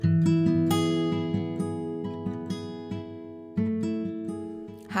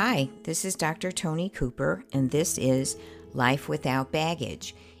Hi, this is Dr. Tony Cooper, and this is Life Without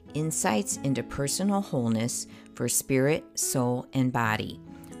Baggage, Insights into Personal Wholeness for Spirit, Soul, and Body.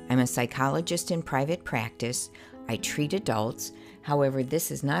 I'm a psychologist in private practice. I treat adults. However,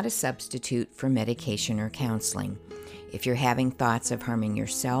 this is not a substitute for medication or counseling. If you're having thoughts of harming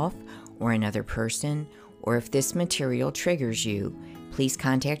yourself or another person, or if this material triggers you, please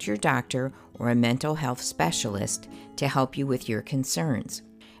contact your doctor or a mental health specialist to help you with your concerns.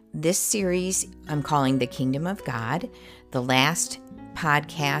 This series I'm calling The Kingdom of God. The last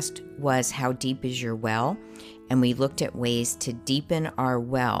podcast was How Deep is Your Well? And we looked at ways to deepen our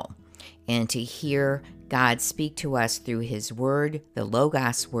well and to hear God speak to us through His Word, the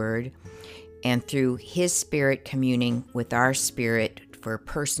Logos Word, and through His Spirit communing with our spirit for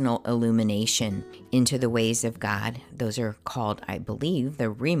personal illumination into the ways of God. Those are called, I believe,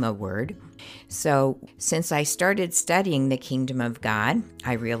 the Rhema word. So since I started studying the kingdom of God,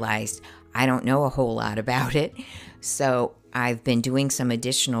 I realized I don't know a whole lot about it. So I've been doing some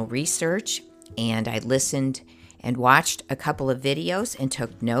additional research, and I listened and watched a couple of videos and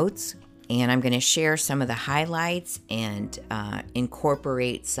took notes. And I'm going to share some of the highlights and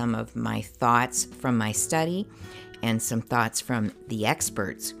incorporate some of my thoughts from my study and some thoughts from the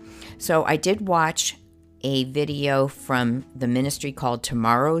experts. So I did watch a video from the ministry called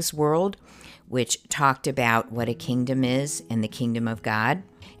Tomorrow's World, which talked about what a kingdom is and the kingdom of God.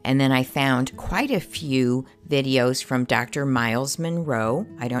 And then I found quite a few videos from Dr. Myles Munroe.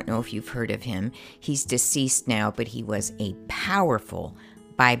 I don't know if you've heard of him. He's deceased now, but he was a powerful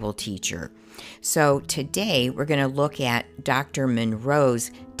Bible teacher. So today we're going to look at Dr. Munroe's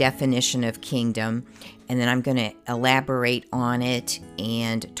definition of kingdom, and then I'm going to elaborate on it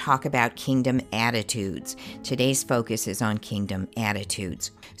and talk about kingdom attitudes. Today's focus is on kingdom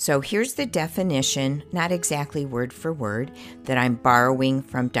attitudes. So here's the definition, not exactly word for word, that I'm borrowing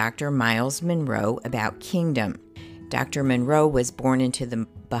from Dr. Myles Munroe about kingdom. Dr. Munroe was born into the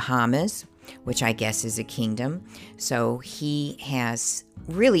Bahamas, which I guess is a kingdom. So he has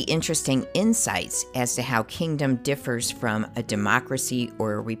really interesting insights as to how kingdom differs from a democracy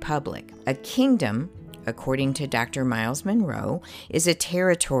or a republic. A kingdom, according to Dr. Myles Munroe, is a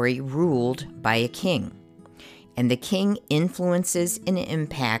territory ruled by a king. And the king influences and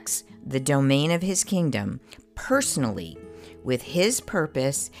impacts the domain of his kingdom personally with his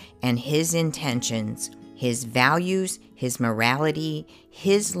purpose and his intentions, his values, his morality,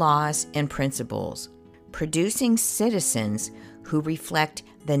 his laws and principles, producing citizens who reflect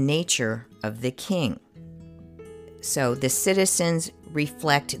the nature of the king. So the citizens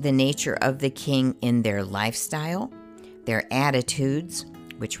reflect the nature of the king in their lifestyle, their attitudes,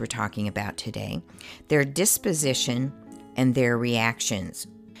 which we're talking about today, their disposition, and their reactions.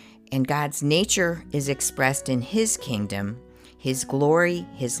 And God's nature is expressed in His kingdom. His glory,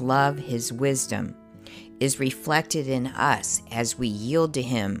 His love, His wisdom is reflected in us as we yield to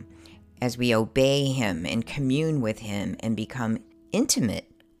Him, as we obey Him and commune with Him and become intimate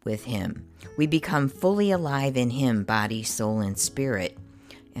with Him. We become fully alive in Him, body, soul, and spirit.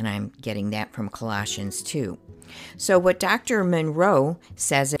 And I'm getting that from Colossians 2. So what Dr. Munroe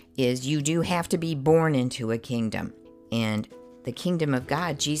says is you do have to be born into a kingdom. And the kingdom of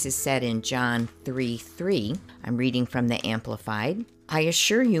God, Jesus said in John 3:3, I'm reading from the Amplified, I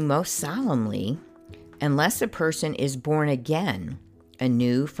assure you most solemnly, unless a person is born again,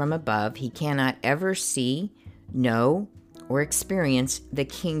 anew from above, he cannot ever see, know, or experience the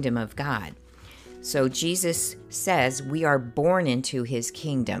kingdom of God. So Jesus says we are born into His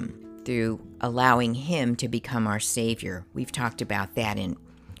kingdom through allowing Him to become our Savior. We've talked about that in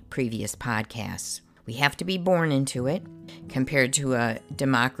previous podcasts. We have to be born into it compared to a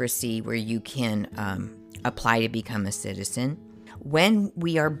democracy where you can apply to become a citizen. When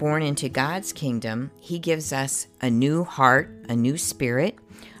we are born into God's kingdom, He gives us a new heart, a new spirit.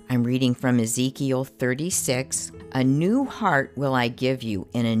 I'm reading from Ezekiel 36. A new heart will I give you,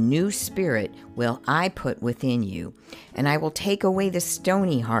 and a new spirit will I put within you. And I will take away the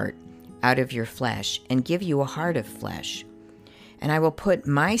stony heart out of your flesh, and give you a heart of flesh. And I will put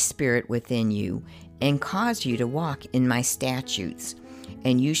my spirit within you, and cause you to walk in my statutes.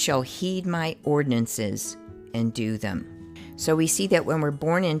 And you shall heed my ordinances, and do them. So we see that when we're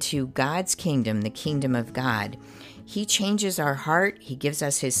born into God's kingdom, the kingdom of God, He changes our heart. He gives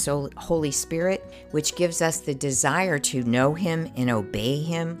us His Holy Spirit, which gives us the desire to know Him and obey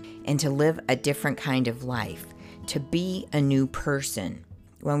Him and to live a different kind of life, to be a new person.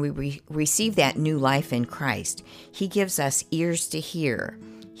 When we receive that new life in Christ, He gives us ears to hear.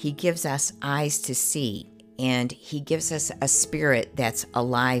 He gives us eyes to see, and He gives us a spirit that's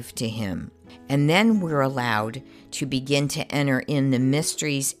alive to Him. And then we're allowed to begin to enter in the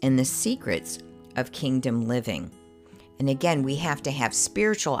mysteries and the secrets of kingdom living. And again, we have to have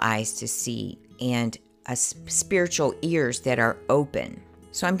spiritual eyes to see and spiritual ears that are open.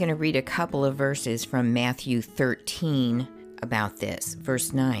 So I'm going to read a couple of verses from Matthew 13 about this.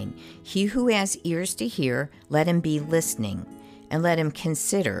 Verse 9, "He who has ears to hear, let him be listening, and let him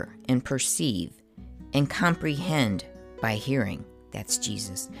consider and perceive and comprehend by hearing." That's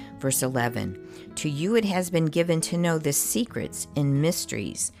Jesus. Verse 11, "To you it has been given to know the secrets and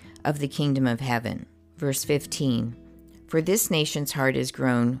mysteries of the kingdom of heaven." Verse 15, "For this nation's heart is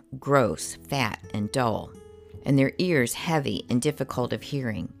grown gross, fat, and dull, and their ears heavy and difficult of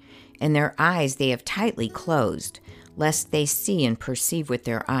hearing, and their eyes they have tightly closed, lest they see and perceive with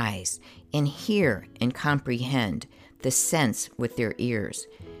their eyes, and hear and comprehend the sense with their ears,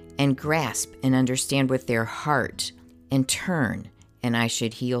 and grasp and understand with their heart, and turn, and I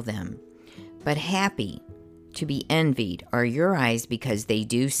should heal them. But happy, to be envied, are your eyes because they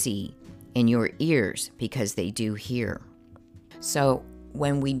do see, and your ears because they do hear." So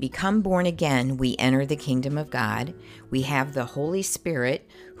when we become born again, we enter the kingdom of God. We have the Holy Spirit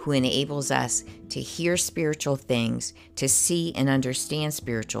who enables us to hear spiritual things, to see and understand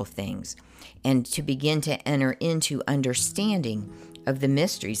spiritual things, and to begin to enter into understanding of the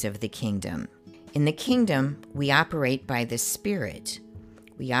mysteries of the kingdom. In the kingdom, we operate by the Spirit.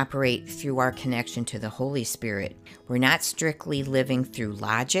 We operate through our connection to the Holy Spirit. We're not strictly living through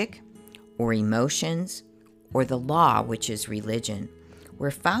logic or emotions or the law, which is religion.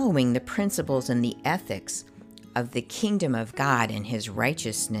 We're following the principles and the ethics of the kingdom of God and His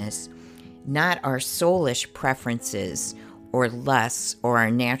righteousness, not our soulish preferences or lusts or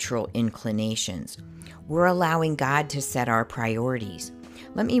our natural inclinations. We're allowing God to set our priorities.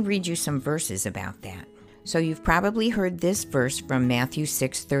 Let me read you some verses about that. So you've probably heard this verse from Matthew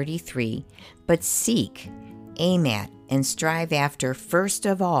 6:33, "But seek, aim at, and strive after first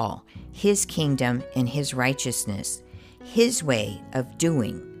of all His kingdom and His righteousness, His way of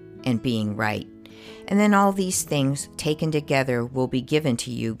doing and being right. And then all these things taken together will be given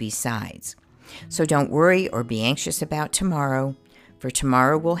to you besides. So don't worry or be anxious about tomorrow, for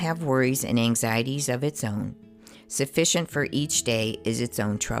tomorrow will have worries and anxieties of its own. Sufficient for each day is its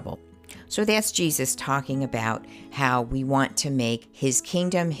own trouble." So that's Jesus talking about how we want to make His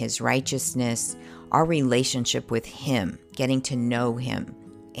kingdom, His righteousness, our relationship with Him, getting to know Him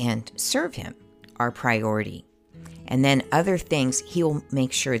and serve Him, our priority. And then other things, He'll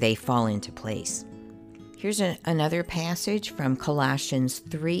make sure they fall into place. Here's another passage from Colossians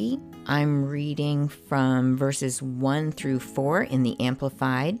 3. I'm reading from verses 1 through 4 in the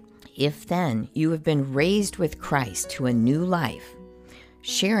Amplified. "If then you have been raised with Christ to a new life,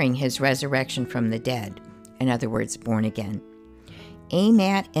 sharing His resurrection from the dead," in other words, born again, "aim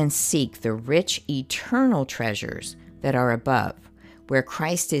at and seek the rich eternal treasures that are above, where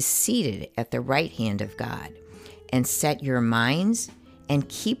Christ is seated at the right hand of God, and set your minds and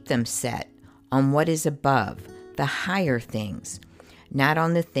keep them set on what is above, the higher things, not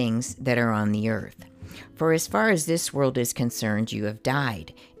on the things that are on the earth. For as far as this world is concerned, you have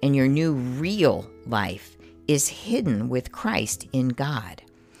died, and your new real life is hidden with Christ in God.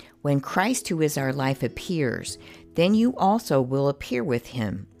 When Christ, who is our life, appears, then you also will appear with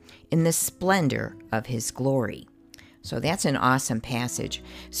Him in the splendor of His glory." So that's an awesome passage.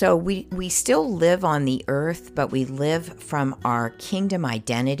 So we still live on the earth, but we live from our kingdom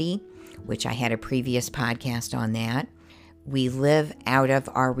identity, which I had a previous podcast on that. We live out of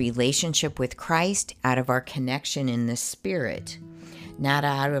our relationship with Christ, out of our connection in the Spirit, not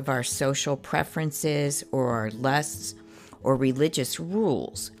out of our social preferences or our lusts or religious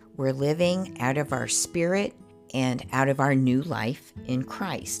rules. We're living out of our spirit and out of our new life in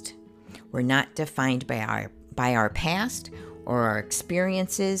Christ. We're not defined by our past or our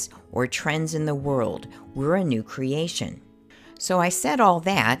experiences or trends in the world. We're a new creation. So I said all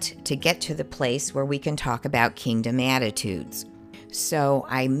that to get to the place where we can talk about kingdom attitudes. So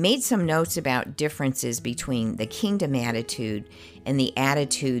I made some notes about differences between the kingdom attitude and the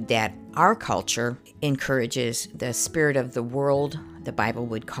attitude that our culture encourages, the spirit of the world, the Bible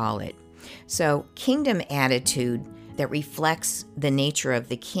would call it. So kingdom attitude that reflects the nature of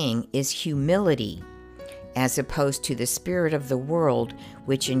the king is humility, as opposed to the spirit of the world,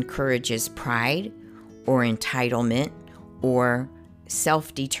 which encourages pride or entitlement or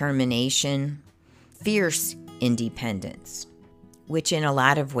self-determination, fierce independence, which in a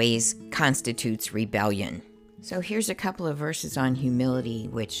lot of ways constitutes rebellion. So here's a couple of verses on humility,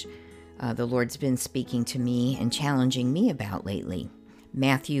 which the Lord's been speaking to me and challenging me about lately.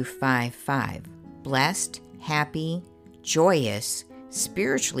 Matthew 5:5, "Blessed, happy, joyous,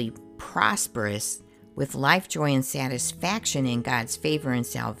 spiritually prosperous with life, joy, and satisfaction in God's favor and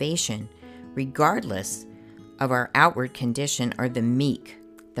salvation, regardless of our outward condition, are the meek,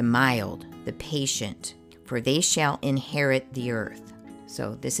 the mild, the patient, for they shall inherit the earth.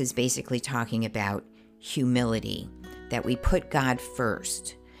 So this is basically talking about humility, that we put God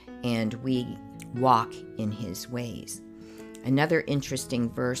first and we walk in his ways. Another interesting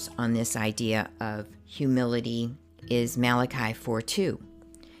verse on this idea of humility is Malachi 4:2.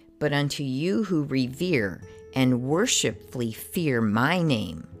 But unto you who revere and worshipfully fear my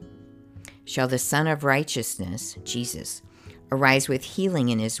name, shall the Son of Righteousness, Jesus, arise with healing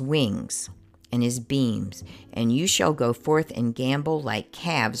in his wings and his beams, and you shall go forth and gambol like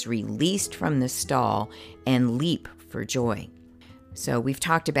calves released from the stall and leap for joy. So we've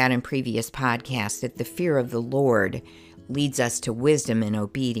talked about in previous podcasts that the fear of the Lord leads us to wisdom and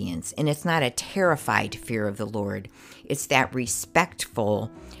obedience. And it's not a terrified fear of the Lord. It's that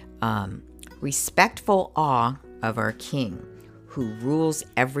respectful awe of our King, who rules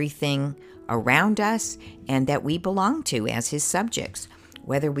everything around us and that we belong to as his subjects,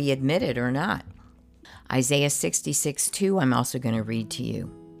 whether we admit it or not. Isaiah 66:2, I'm also going to read to you.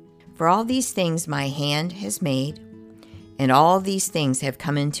 For all these things my hand has made, and all these things have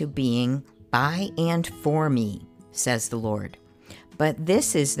come into being by and for me, says the Lord. But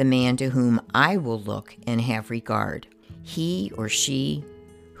this is the man to whom I will look and have regard, he or she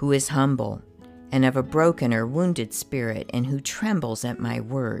who is humble and of a broken or wounded spirit, and who trembles at my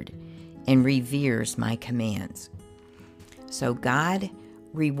word and reveres my commands. So God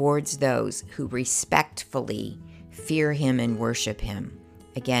rewards those who respectfully fear him and worship him.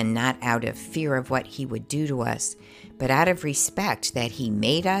 Again, not out of fear of what he would do to us, but out of respect that he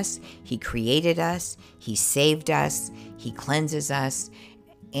made us, he created us, he saved us, he cleanses us,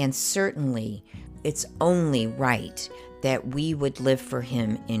 and certainly it's only right that we would live for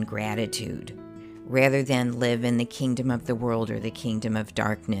him in gratitude, rather than live in the kingdom of the world or the kingdom of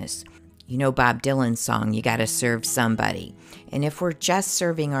darkness. You know Bob Dylan's song, you got to serve somebody. And if we're just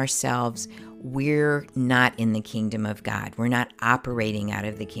serving ourselves, we're not in the kingdom of God. We're not operating out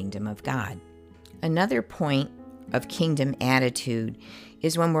of the kingdom of God. Another point of kingdom attitude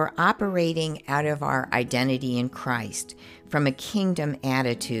is when we're operating out of our identity in Christ. From a kingdom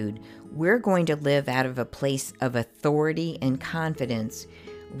attitude, we're going to live out of a place of authority and confidence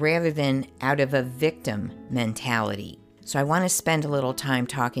rather than out of a victim mentality. So I want to spend a little time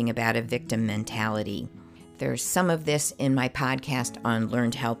talking about a victim mentality. There's some of this in my podcast on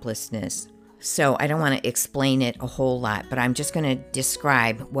learned helplessness. So I don't want to explain it a whole lot, but I'm just going to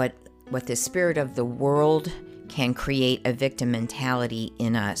describe what the spirit of the world can create a victim mentality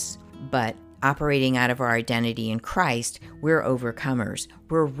in us. But operating out of our identity in Christ, we're overcomers.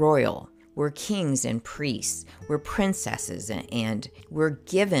 We're royal. We're kings and priests. We're princesses, and we're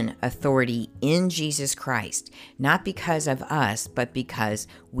given authority in Jesus Christ, not because of us, but because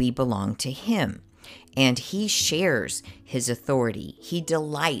we belong to him. And he shares his authority. He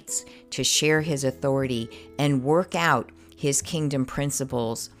delights to share his authority and work out his kingdom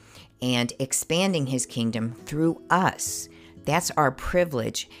principles and expanding his kingdom through us. That's our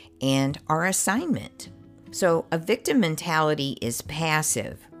privilege and our assignment. So a victim mentality is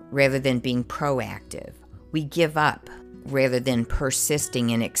passive rather than being proactive. We give up rather than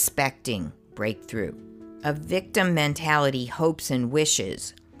persisting and expecting breakthrough. A victim mentality hopes and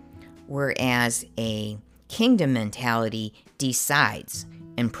wishes, whereas a kingdom mentality decides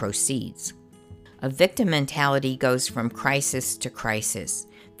and proceeds. A victim mentality goes from crisis to crisis.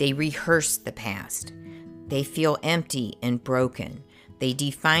 They rehearse the past. They feel empty and broken. They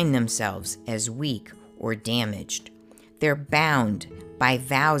define themselves as weak or damaged. They're bound by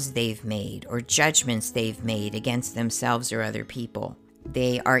vows they've made or judgments they've made against themselves or other people.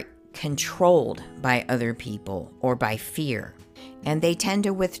 They are controlled by other people or by fear, and they tend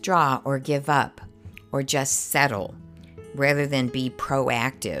to withdraw or give up or just settle rather than be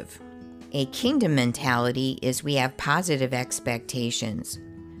proactive. A kingdom mentality is we have positive expectations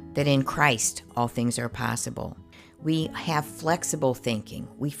that in Christ all things are possible. We have flexible thinking.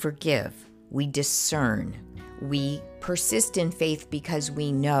 We forgive. We discern. We persist in faith because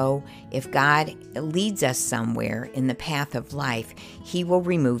we know if God leads us somewhere in the path of life, he will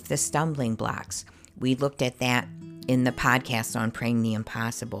remove the stumbling blocks. We looked at that in the podcast on Praying the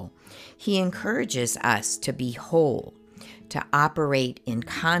Impossible. He encourages us to be whole, to operate in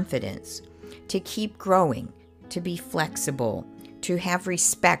confidence, to keep growing, to be flexible, to have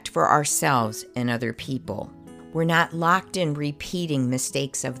respect for ourselves and other people. We're not locked in repeating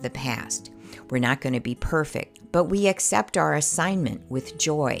mistakes of the past. We're not going to be perfect, but we accept our assignment with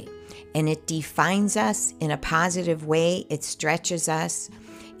joy, and it defines us in a positive way. It stretches us.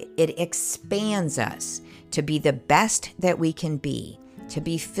 it expands us to be the best that we can be, to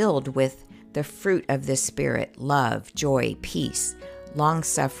be filled with the fruit of the Spirit: love, joy, peace,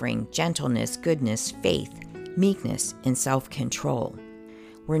 long-suffering, gentleness, goodness, faith, meekness, and self-control.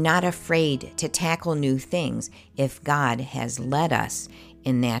 We're not afraid to tackle new things if God has led us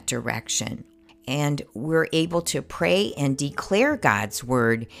in that direction. And we're able to pray and declare God's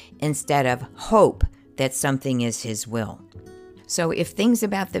word instead of hope that something is His will. So if things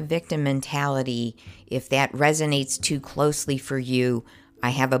about the victim mentality, if that resonates too closely for you,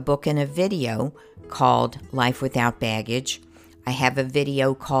 I have a book and a video called Life Without Baggage. I have a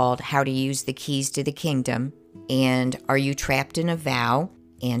video called How to Use the Keys to the Kingdom, and Are You Trapped in a Vow,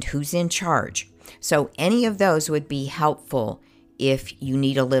 and Who's in Charge. So any of those would be helpful if you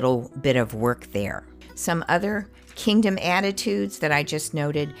need a little bit of work there. Some other kingdom attitudes that I just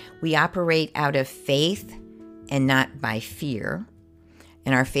noted: we operate out of faith and not by fear.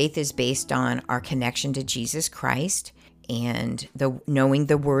 And our faith is based on our connection to Jesus Christ and knowing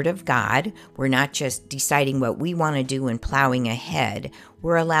the Word of God. We're not just deciding what we want to do and plowing ahead.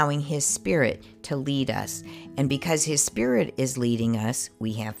 We're allowing His Spirit to lead us. And because His Spirit is leading us,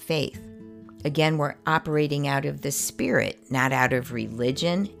 we have faith. Again, we're operating out of the Spirit, not out of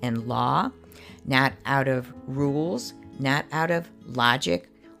religion and law, not out of rules, not out of logic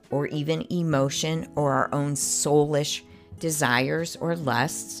or even emotion or our own soulish desires or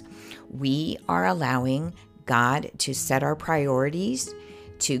lusts. We are allowing God to set our priorities,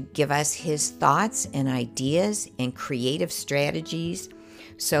 to give us His thoughts and ideas and creative strategies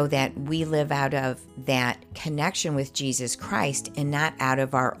so that we live out of that connection with Jesus Christ and not out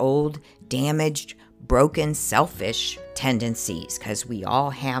of our old, damaged, broken, selfish tendencies, because we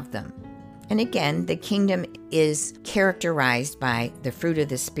all have them. And again, the kingdom is characterized by the fruit of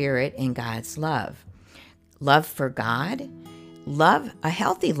the Spirit and God's love. Love for God, love, a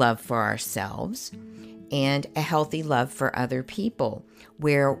healthy love for ourselves, and a healthy love for other people,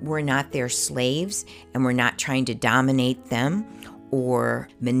 where we're not their slaves and we're not trying to dominate them or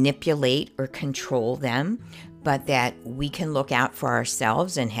manipulate or control them, but that we can look out for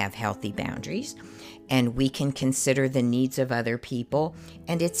ourselves and have healthy boundaries, and we can consider the needs of other people,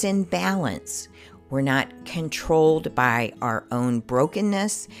 and it's in balance. We're not controlled by our own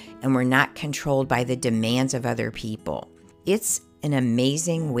brokenness, and we're not controlled by the demands of other people. It's an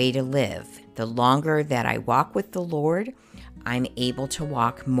amazing way to live. The longer that I walk with the Lord, I'm able to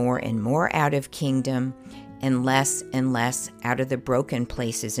walk more and more out of kingdom and less out of the broken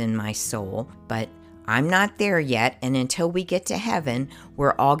places in my soul. But I'm not there yet, and until we get to heaven,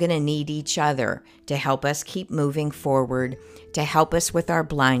 we're all going to need each other to help us keep moving forward, to help us with our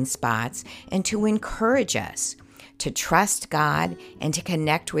blind spots, and to encourage us to trust God and to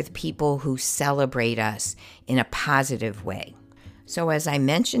connect with people who celebrate us in a positive way. So as I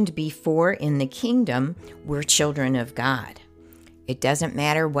mentioned before, in the kingdom, we're children of God. It doesn't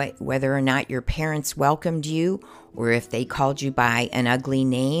matter whether or not your parents welcomed you, or if they called you by an ugly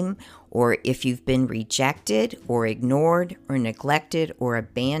name, or if you've been rejected or ignored or neglected or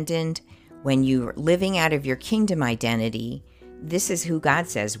abandoned. When you're living out of your kingdom identity, this is who God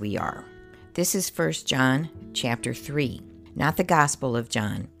says we are. This is 1 John chapter 3, not the Gospel of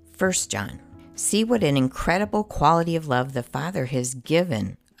John, 1 John. See what an incredible quality of love the Father has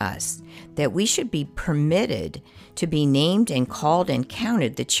given us, that we should be permitted to be named and called and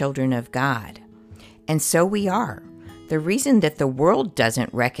counted the children of God. And so we are. The reason that the world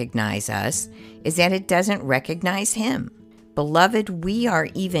doesn't recognize us is that it doesn't recognize Him. Beloved, we are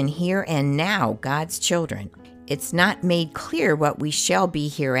even here and now God's children. It's not made clear what we shall be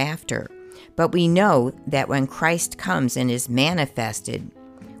hereafter, but we know that when Christ comes and is manifested,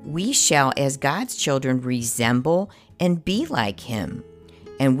 we shall, as God's children, resemble and be like Him,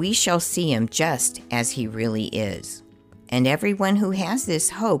 and we shall see Him just as He really is. And everyone who has this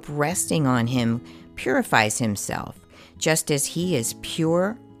hope resting on Him purifies himself, just as He is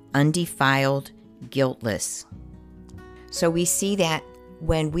pure, undefiled, guiltless. So we see that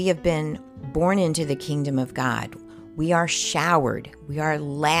when we have been born into the kingdom of God, we are showered, we are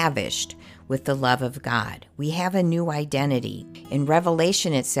lavished with the love of God. We have a new identity. In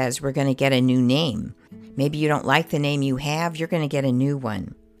Revelation, it says we're going to get a new name. Maybe you don't like the name you have, you're going to get a new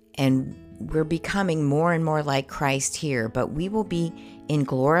one. And we're becoming more and more like Christ here, but we will be in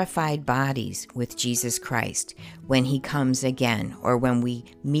glorified bodies with Jesus Christ when He comes again, or when we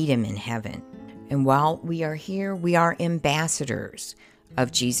meet Him in heaven. And while we are here, we are ambassadors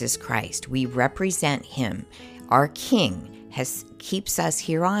of Jesus Christ. We represent Him. Our King keeps us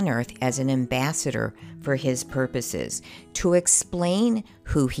here on earth as an ambassador for His purposes, to explain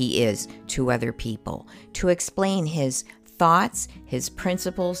who He is to other people, to explain His thoughts, His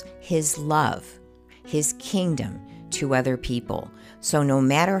principles, His love, His kingdom to other people. So no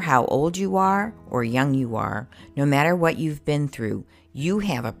matter how old you are or young you are, no matter what you've been through, you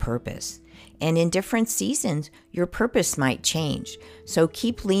have a purpose. And in different seasons, your purpose might change. So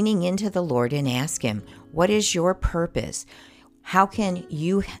keep leaning into the Lord and ask Him, what is your purpose? How can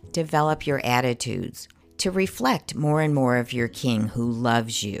you develop your attitudes to reflect more and more of your King who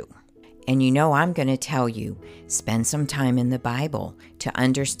loves you? And you know, I'm going to tell you, spend some time in the Bible to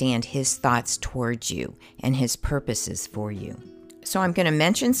understand His thoughts towards you and His purposes for you. So I'm going to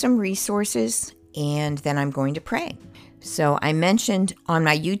mention some resources, and then I'm going to pray. So I mentioned on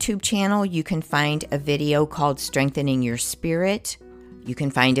my YouTube channel, you can find a video called Strengthening Your Spirit. You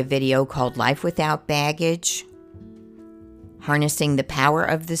can find a video called Life Without Baggage, Harnessing the Power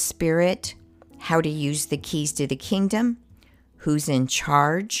of the Spirit, How to Use the Keys to the Kingdom, Who's in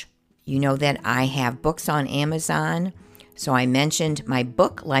Charge. You know that I have books on Amazon. So I mentioned my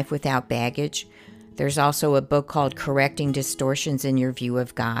book, Life Without Baggage. There's also a book called Correcting Distortions in Your View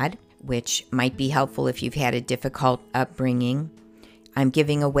of God, which might be helpful if you've had a difficult upbringing. I'm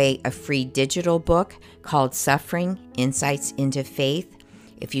giving away a free digital book called Suffering: Insights into Faith.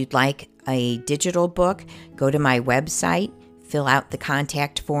 If you'd like a digital book, go to my website, fill out the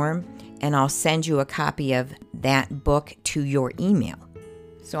contact form, and I'll send you a copy of that book to your email.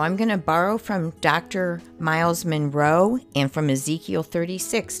 So I'm going to borrow from Dr. Miles Monroe and from Ezekiel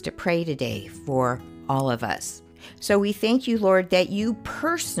 36 to pray today for all of us. So we thank you, Lord, that you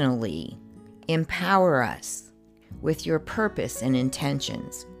personally empower us with your purpose and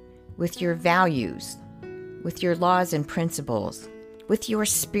intentions, with your values, with your laws and principles, with your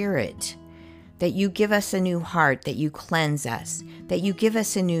spirit, that you give us a new heart, that you cleanse us, that you give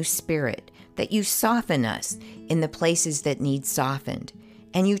us a new spirit, that you soften us in the places that need softened,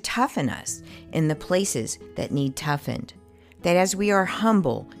 and you toughen us in the places that need toughened. That as we are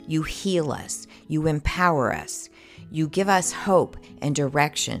humble, you heal us, you empower us, you give us hope and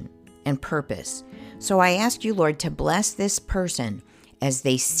direction and purpose. So I ask you, Lord, to bless this person as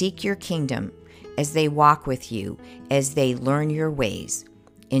they seek your kingdom, as they walk with you, as they learn your ways.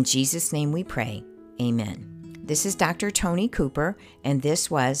 In Jesus' name we pray. Amen. This is Dr. Tony Cooper, and this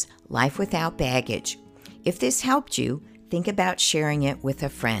was Life Without Baggage. If this helped you, think about sharing it with a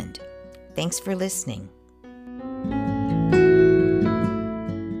friend. Thanks for listening.